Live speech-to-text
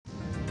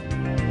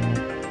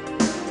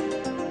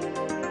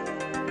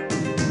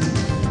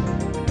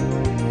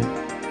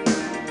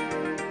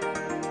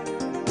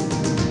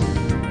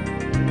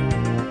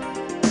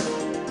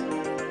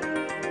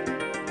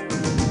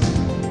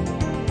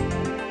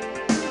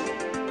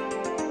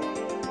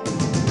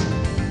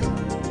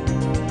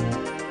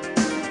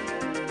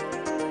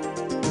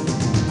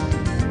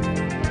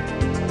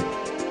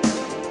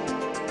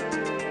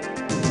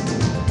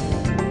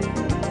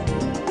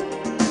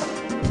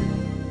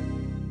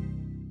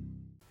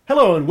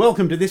Hello and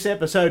welcome to this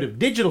episode of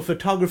Digital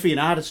Photography and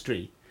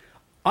Artistry.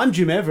 I'm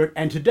Jim Everett,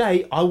 and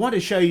today I want to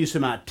show you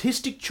some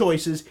artistic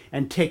choices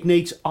and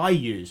techniques I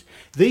use.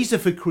 These are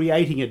for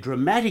creating a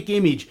dramatic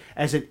image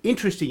as an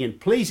interesting and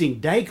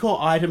pleasing decor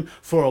item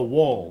for a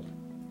wall.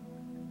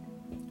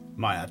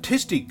 My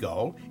artistic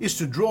goal is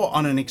to draw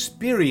on an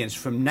experience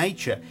from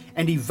nature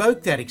and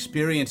evoke that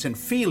experience and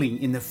feeling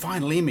in the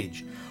final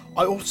image.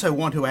 I also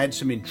want to add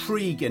some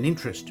intrigue and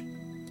interest.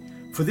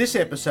 For this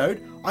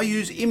episode, I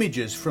use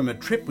images from a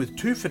trip with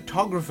two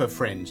photographer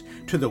friends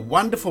to the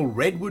wonderful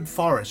redwood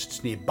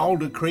forests near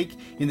Boulder Creek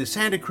in the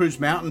Santa Cruz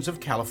Mountains of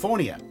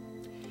California.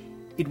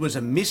 It was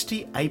a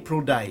misty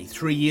April day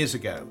 3 years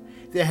ago.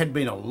 There had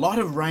been a lot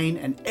of rain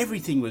and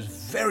everything was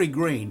very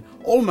green,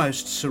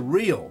 almost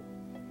surreal.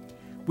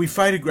 We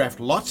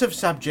photographed lots of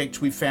subjects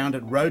we found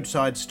at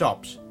roadside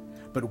stops,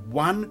 but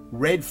one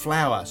red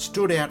flower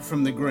stood out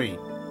from the green.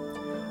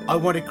 I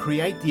want to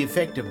create the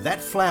effect of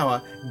that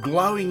flower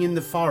glowing in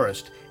the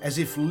forest as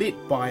if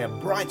lit by a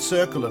bright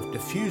circle of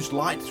diffused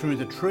light through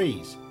the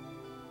trees.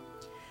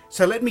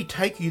 So let me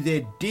take you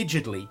there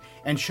digitally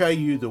and show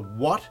you the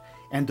what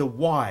and the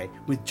why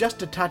with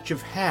just a touch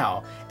of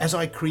how as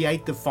I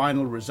create the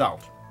final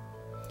result.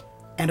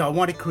 And I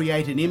want to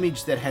create an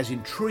image that has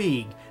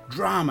intrigue,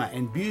 drama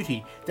and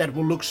beauty that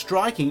will look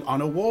striking on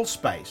a wall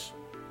space.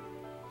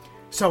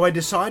 So I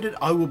decided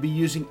I will be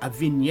using a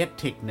vignette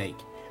technique.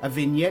 A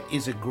vignette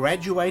is a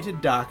graduated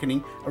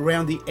darkening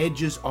around the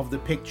edges of the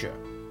picture.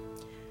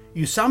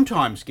 You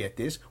sometimes get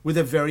this with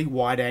a very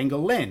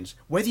wide-angle lens,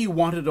 whether you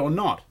want it or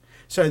not.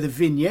 So the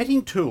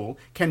vignetting tool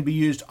can be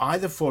used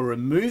either for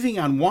removing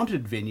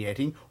unwanted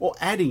vignetting or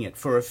adding it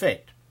for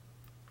effect.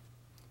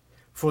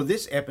 For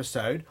this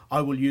episode,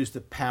 I will use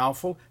the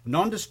powerful,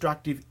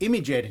 non-destructive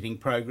image editing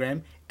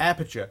program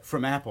Aperture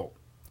from Apple.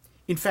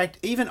 In fact,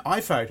 even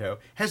iPhoto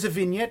has a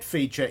vignette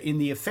feature in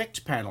the effects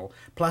panel,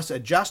 plus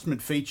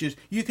adjustment features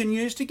you can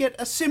use to get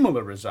a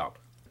similar result.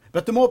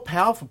 But the more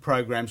powerful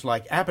programs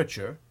like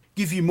Aperture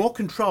give you more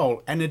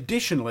control and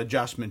additional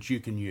adjustments you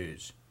can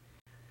use.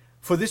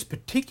 For this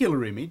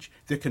particular image,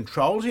 the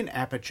controls in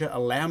Aperture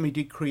allow me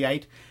to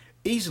create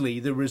easily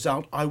the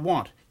result I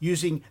want,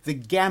 using the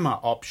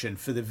gamma option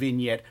for the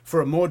vignette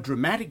for a more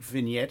dramatic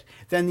vignette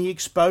than the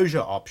exposure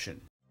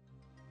option.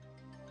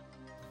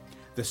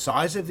 The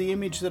size of the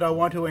image that I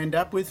want to end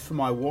up with for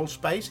my wall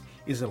space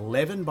is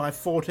 11 by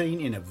 14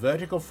 in a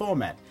vertical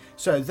format,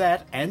 so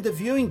that and the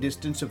viewing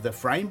distance of the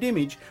framed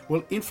image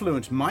will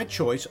influence my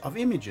choice of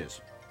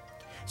images.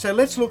 So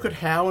let's look at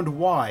how and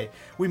why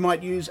we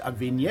might use a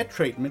vignette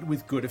treatment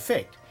with good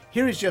effect.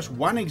 Here is just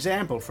one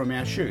example from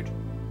our shoot.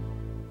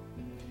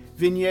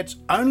 Vignettes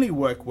only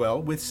work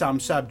well with some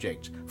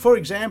subjects. For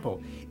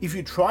example, if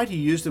you try to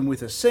use them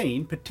with a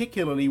scene,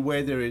 particularly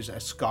where there is a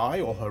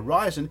sky or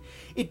horizon,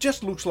 it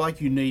just looks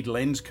like you need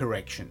lens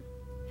correction.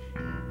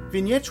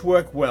 Vignettes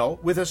work well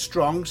with a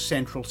strong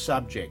central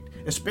subject,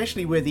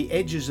 especially where the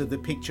edges of the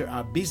picture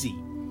are busy.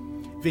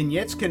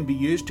 Vignettes can be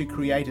used to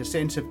create a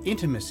sense of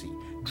intimacy,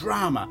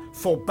 drama,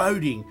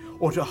 foreboding,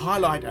 or to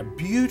highlight a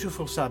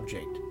beautiful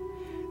subject.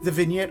 The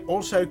vignette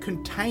also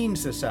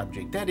contains the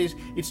subject, that is,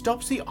 it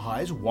stops the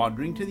eyes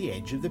wandering to the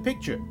edge of the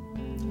picture.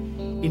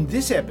 In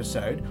this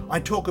episode, I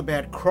talk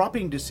about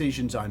cropping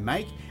decisions I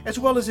make as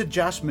well as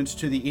adjustments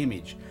to the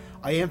image.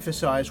 I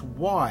emphasize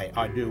why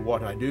I do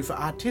what I do for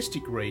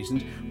artistic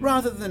reasons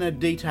rather than a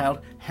detailed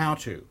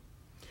how-to.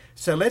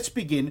 So let's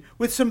begin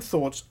with some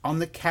thoughts on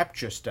the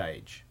capture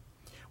stage.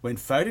 When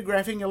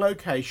photographing a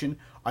location,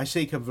 I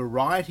seek a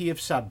variety of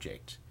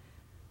subjects.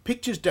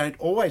 Pictures don't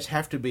always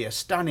have to be a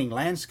stunning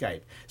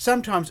landscape.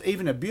 Sometimes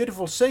even a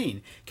beautiful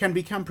scene can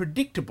become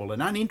predictable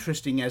and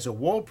uninteresting as a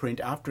wall print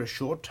after a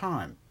short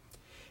time.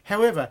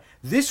 However,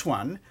 this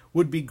one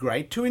would be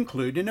great to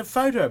include in a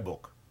photo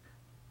book.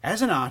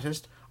 As an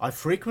artist, I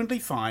frequently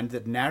find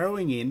that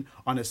narrowing in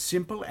on a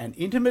simple and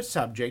intimate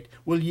subject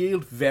will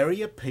yield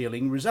very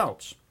appealing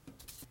results.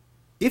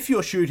 If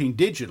you're shooting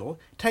digital,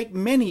 take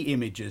many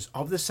images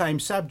of the same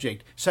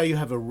subject so you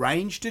have a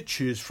range to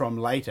choose from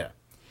later.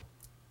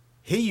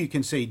 Here you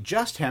can see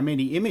just how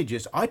many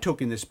images I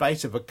took in the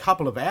space of a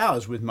couple of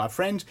hours with my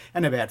friends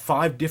and about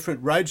 5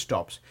 different road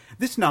stops.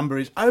 This number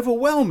is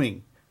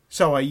overwhelming.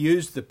 So I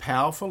used the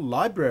powerful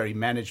library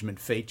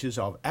management features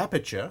of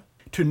Aperture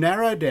to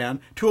narrow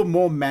down to a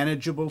more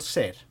manageable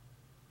set.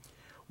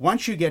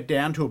 Once you get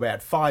down to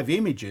about 5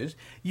 images,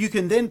 you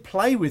can then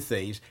play with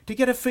these to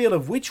get a feel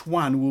of which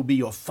one will be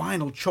your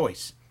final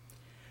choice.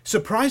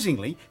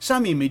 Surprisingly,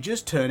 some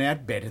images turn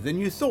out better than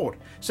you thought,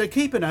 so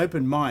keep an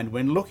open mind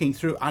when looking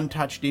through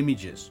untouched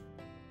images.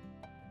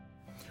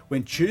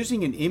 When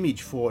choosing an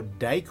image for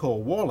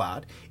decor wall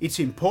art, it's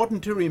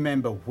important to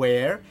remember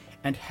where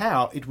and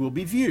how it will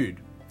be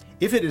viewed.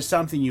 If it is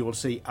something you will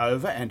see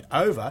over and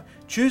over,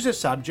 choose a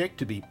subject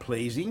to be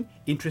pleasing,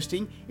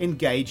 interesting,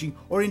 engaging,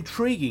 or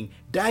intriguing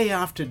day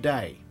after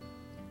day.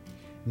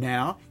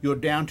 Now you're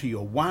down to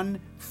your one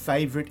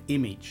favourite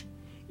image.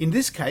 In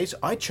this case,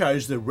 I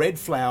chose the red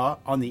flower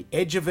on the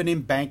edge of an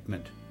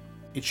embankment.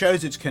 It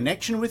shows its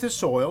connection with the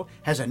soil,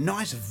 has a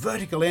nice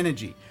vertical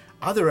energy.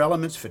 other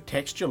elements for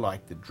texture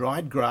like the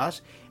dried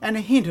grass and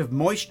a hint of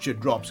moisture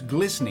drops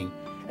glistening,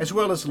 as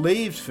well as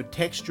leaves for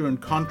texture and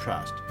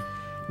contrast.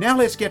 Now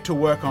let's get to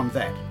work on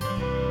that.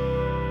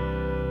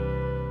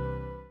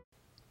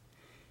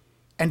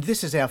 And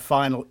this is our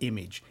final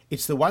image.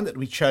 It's the one that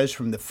we chose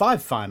from the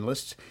 5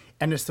 finalists,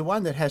 and it's the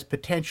one that has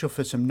potential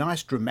for some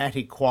nice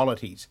dramatic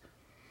qualities.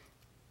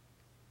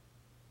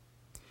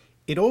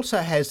 It also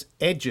has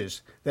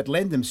edges that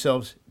lend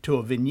themselves to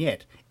a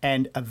vignette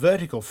and a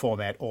vertical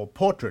format, or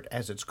portrait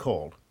as it's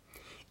called.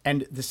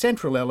 And the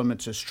central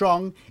elements are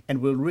strong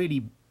and will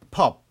really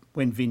pop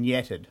when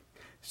vignetted.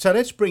 So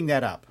let's bring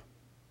that up.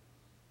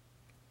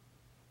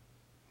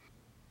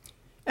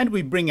 And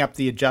we bring up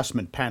the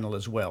adjustment panel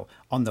as well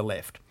on the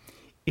left.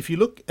 If you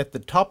look at the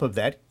top of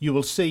that, you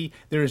will see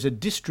there is a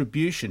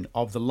distribution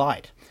of the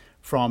light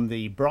from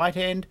the bright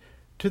end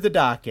to the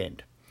dark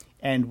end.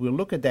 And we'll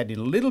look at that in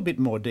a little bit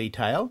more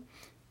detail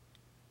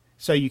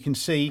so you can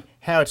see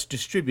how it's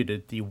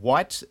distributed, the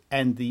whites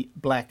and the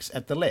blacks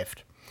at the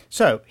left.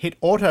 So hit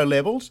auto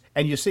levels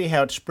and you see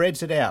how it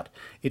spreads it out.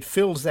 It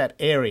fills that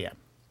area.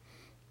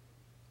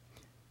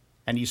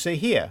 And you see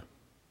here,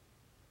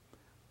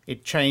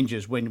 it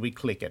changes when we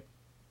click it.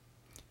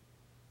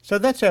 So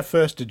that's our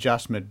first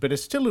adjustment, but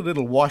it's still a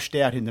little washed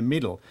out in the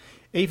middle,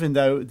 even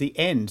though the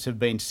ends have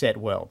been set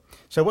well.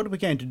 So what we're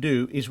going to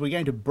do is we're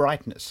going to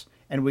brightness,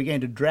 and we're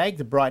going to drag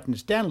the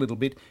brightness down a little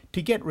bit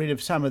to get rid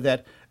of some of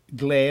that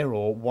glare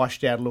or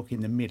washed out look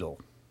in the middle.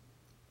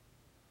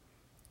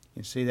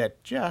 You see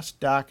that just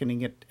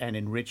darkening it and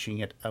enriching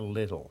it a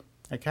little,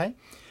 okay?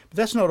 But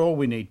that's not all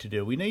we need to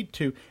do. We need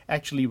to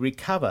actually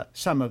recover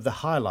some of the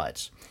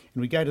highlights.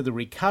 And we go to the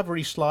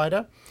recovery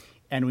slider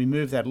and we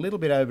move that a little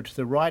bit over to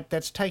the right.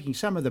 That's taking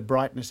some of the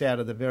brightness out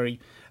of the very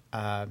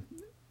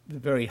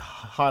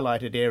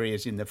highlighted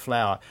areas in the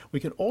flower. We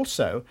can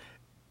also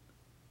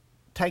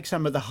take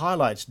some of the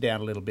highlights down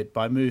a little bit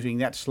by moving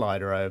that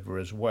slider over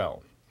as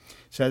well.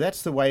 So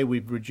that's the way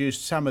we've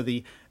reduced some of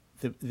the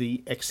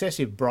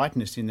excessive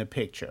brightness in the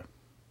picture.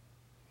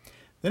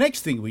 The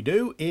next thing we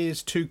do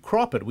is to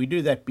crop it. We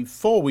do that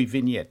before we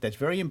vignette. That's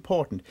very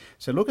important.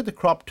 So look at the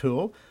crop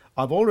tool.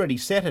 I've already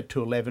set it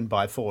to 11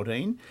 by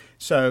 14.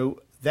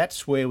 So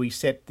that's where we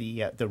set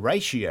the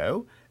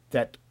ratio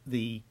that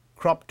the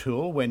crop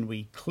tool, when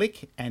we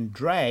click and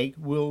drag,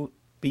 will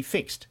be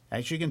fixed.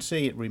 As you can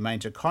see, it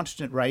remains a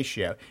constant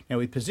ratio. Now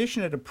we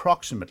position it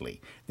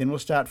approximately, then we'll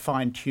start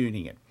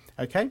fine-tuning it.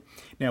 Okay?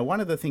 Now one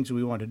of the things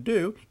we want to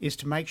do is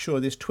to make sure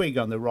this twig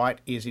on the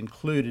right is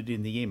included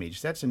in the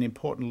image. That's an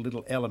important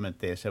little element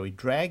there. So we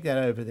drag that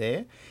over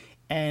there,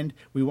 and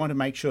we want to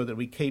make sure that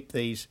we keep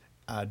these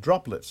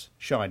droplets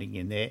shining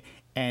in there,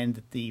 and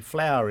that the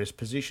flower is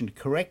positioned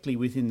correctly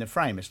within the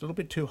frame. It's a little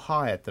bit too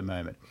high at the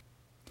moment.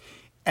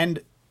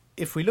 And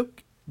if we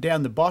look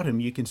down the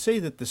bottom, you can see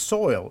that the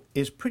soil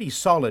is pretty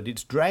solid.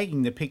 It's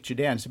dragging the picture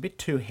down. It's a bit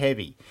too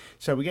heavy.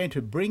 So we're going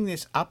to bring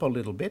this up a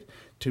little bit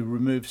to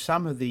remove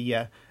some of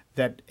the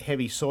that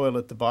heavy soil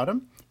at the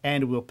bottom,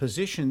 and we'll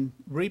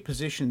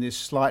reposition this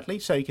slightly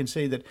so you can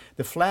see that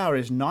the flower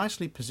is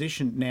nicely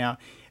positioned now,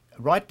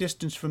 right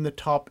distance from the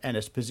top, and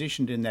it's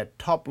positioned in that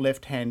top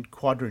left-hand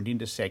quadrant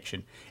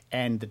intersection,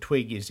 and the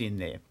twig is in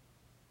there.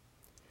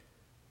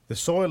 The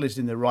soil is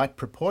in the right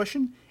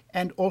proportion,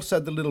 and also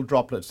the little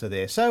droplets are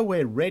there. So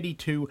we're ready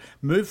to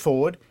move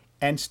forward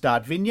and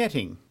start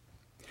vignetting.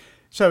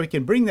 So we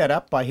can bring that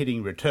up by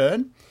hitting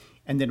return,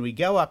 and then we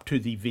go up to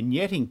the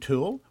vignetting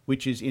tool,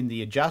 which is in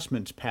the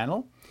adjustments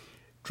panel,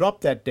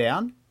 drop that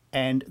down,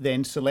 and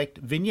then select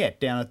vignette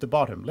down at the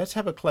bottom. Let's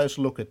have a close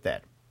look at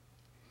that.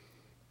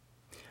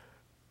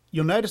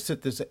 You'll notice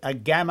that there's a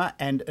gamma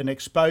and an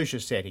exposure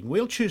setting.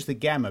 We'll choose the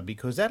gamma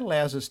because that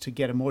allows us to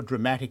get a more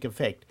dramatic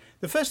effect.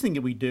 The first thing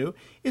that we do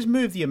is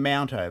move the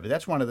amount over.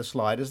 That's one of the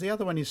sliders. The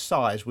other one is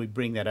size. We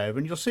bring that over,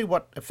 and you'll see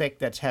what effect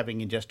that's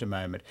having in just a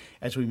moment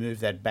as we move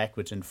that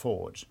backwards and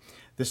forwards.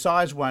 The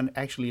size one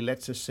actually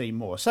lets us see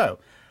more. So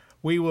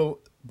we will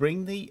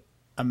bring the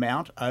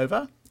amount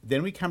over.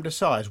 Then we come to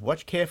size.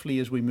 Watch carefully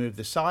as we move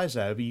the size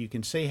over. You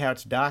can see how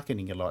it's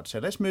darkening a lot. So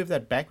let's move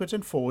that backwards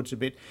and forwards a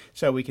bit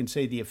so we can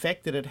see the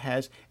effect that it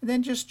has. And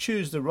then just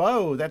choose the,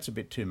 oh, that's a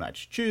bit too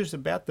much. Choose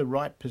about the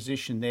right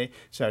position there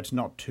so it's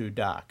not too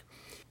dark.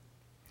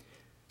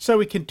 So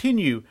we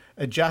continue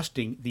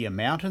adjusting the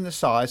amount and the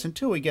size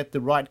until we get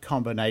the right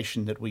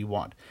combination that we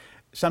want.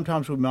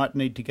 Sometimes we might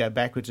need to go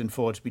backwards and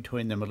forwards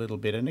between them a little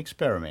bit and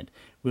experiment.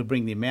 We'll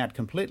bring the amount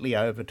completely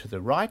over to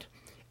the right.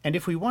 And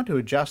if we want to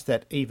adjust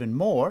that even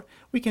more,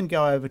 we can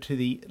go over to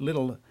the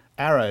little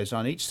arrows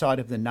on each side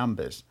of the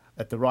numbers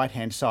at the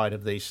right-hand side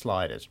of these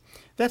sliders.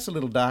 That's a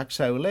little dark,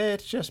 so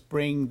let's just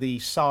bring the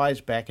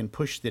size back and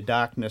push the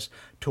darkness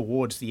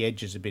towards the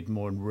edges a bit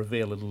more and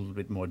reveal a little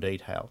bit more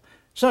detail.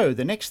 So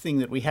the next thing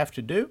that we have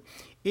to do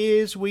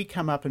is we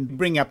come up and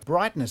bring up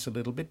brightness a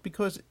little bit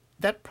because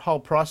that whole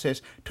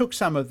process took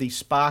some of the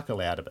sparkle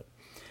out of it.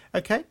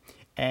 Okay.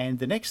 And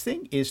the next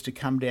thing is to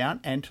come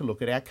down and to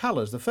look at our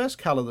colours. The first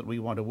colour that we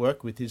want to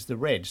work with is the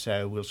red.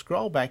 So we'll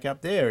scroll back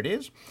up, there it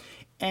is,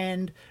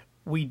 and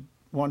we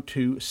want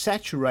to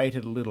saturate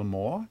it a little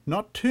more,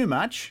 not too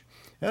much.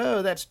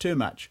 Oh, that's too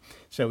much.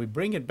 So we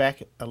bring it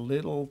back a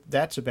little,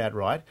 that's about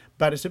right,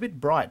 but it's a bit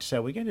bright.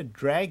 So we're going to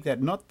drag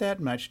that, not that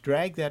much,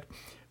 drag that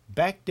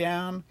back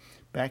down,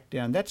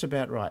 that's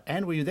about right.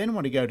 And we then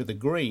want to go to the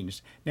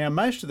greens. Now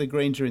most of the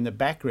greens are in the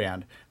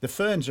background. The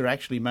ferns are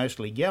actually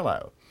mostly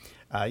yellow.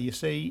 You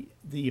see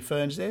the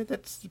ferns there?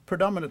 That's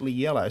predominantly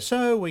yellow.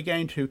 So we're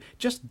going to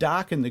just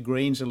darken the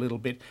greens a little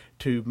bit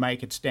to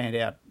make it stand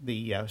out,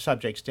 the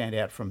subject stand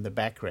out from the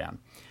background.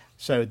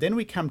 So then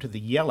we come to the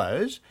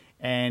yellows,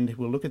 and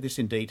we'll look at this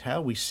in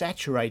detail. We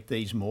saturate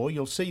these more.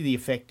 You'll see the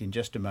effect in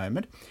just a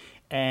moment.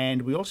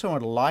 And we also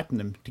want to lighten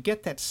them to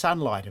get that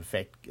sunlight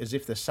effect, as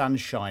if the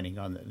sun's shining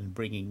on it and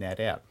bringing that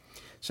out.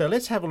 So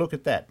let's have a look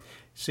at that.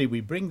 See,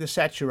 we bring the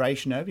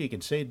saturation over. You can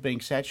see it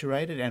being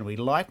saturated, and we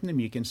lighten them.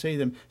 You can see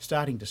them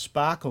starting to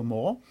sparkle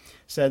more.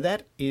 So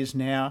that is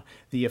now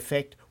the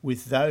effect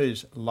with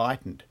those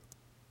lightened.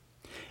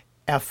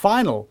 Our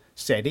final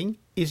setting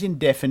is in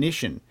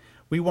definition.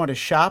 We want to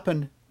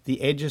sharpen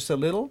the edges a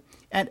little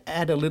and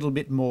add a little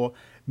bit more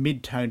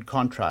mid-tone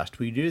contrast.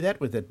 We do that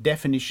with a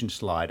definition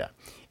slider.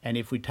 And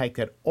if we take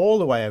that all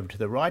the way over to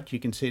the right, you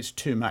can see it's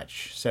too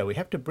much. So we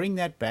have to bring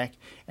that back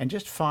and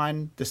just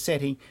find the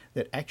setting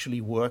that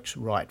actually works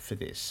right for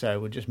this.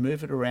 So we'll just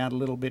move it around a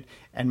little bit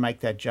and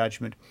make that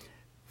judgment.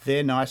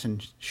 They're nice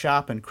and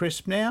sharp and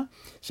crisp now.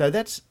 So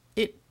that's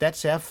it.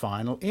 That's our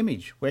final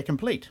image. We're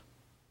complete.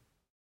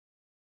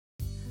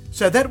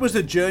 So that was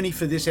the journey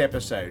for this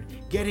episode,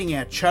 getting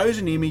our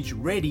chosen image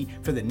ready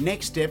for the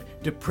next step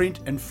to print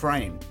and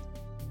frame.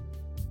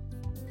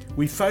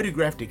 We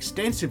photographed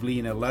extensively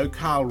in a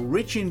locale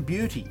rich in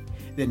beauty,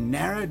 then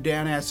narrowed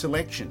down our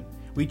selection.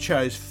 We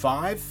chose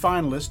 5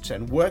 finalists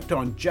and worked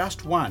on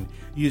just one,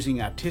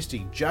 using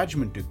artistic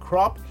judgment to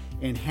crop,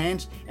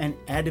 enhance and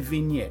add a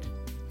vignette.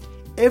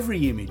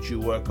 Every image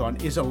you work on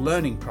is a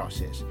learning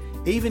process.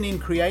 Even in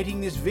creating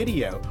this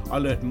video, I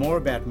learned more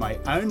about my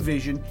own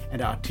vision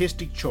and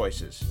artistic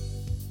choices.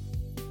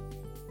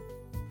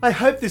 I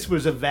hope this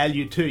was of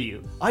value to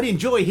you. I'd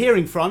enjoy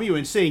hearing from you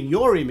and seeing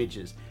your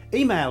images.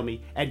 Email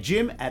me at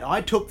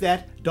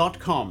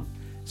jim@itookthat.com.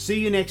 See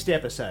you next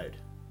episode.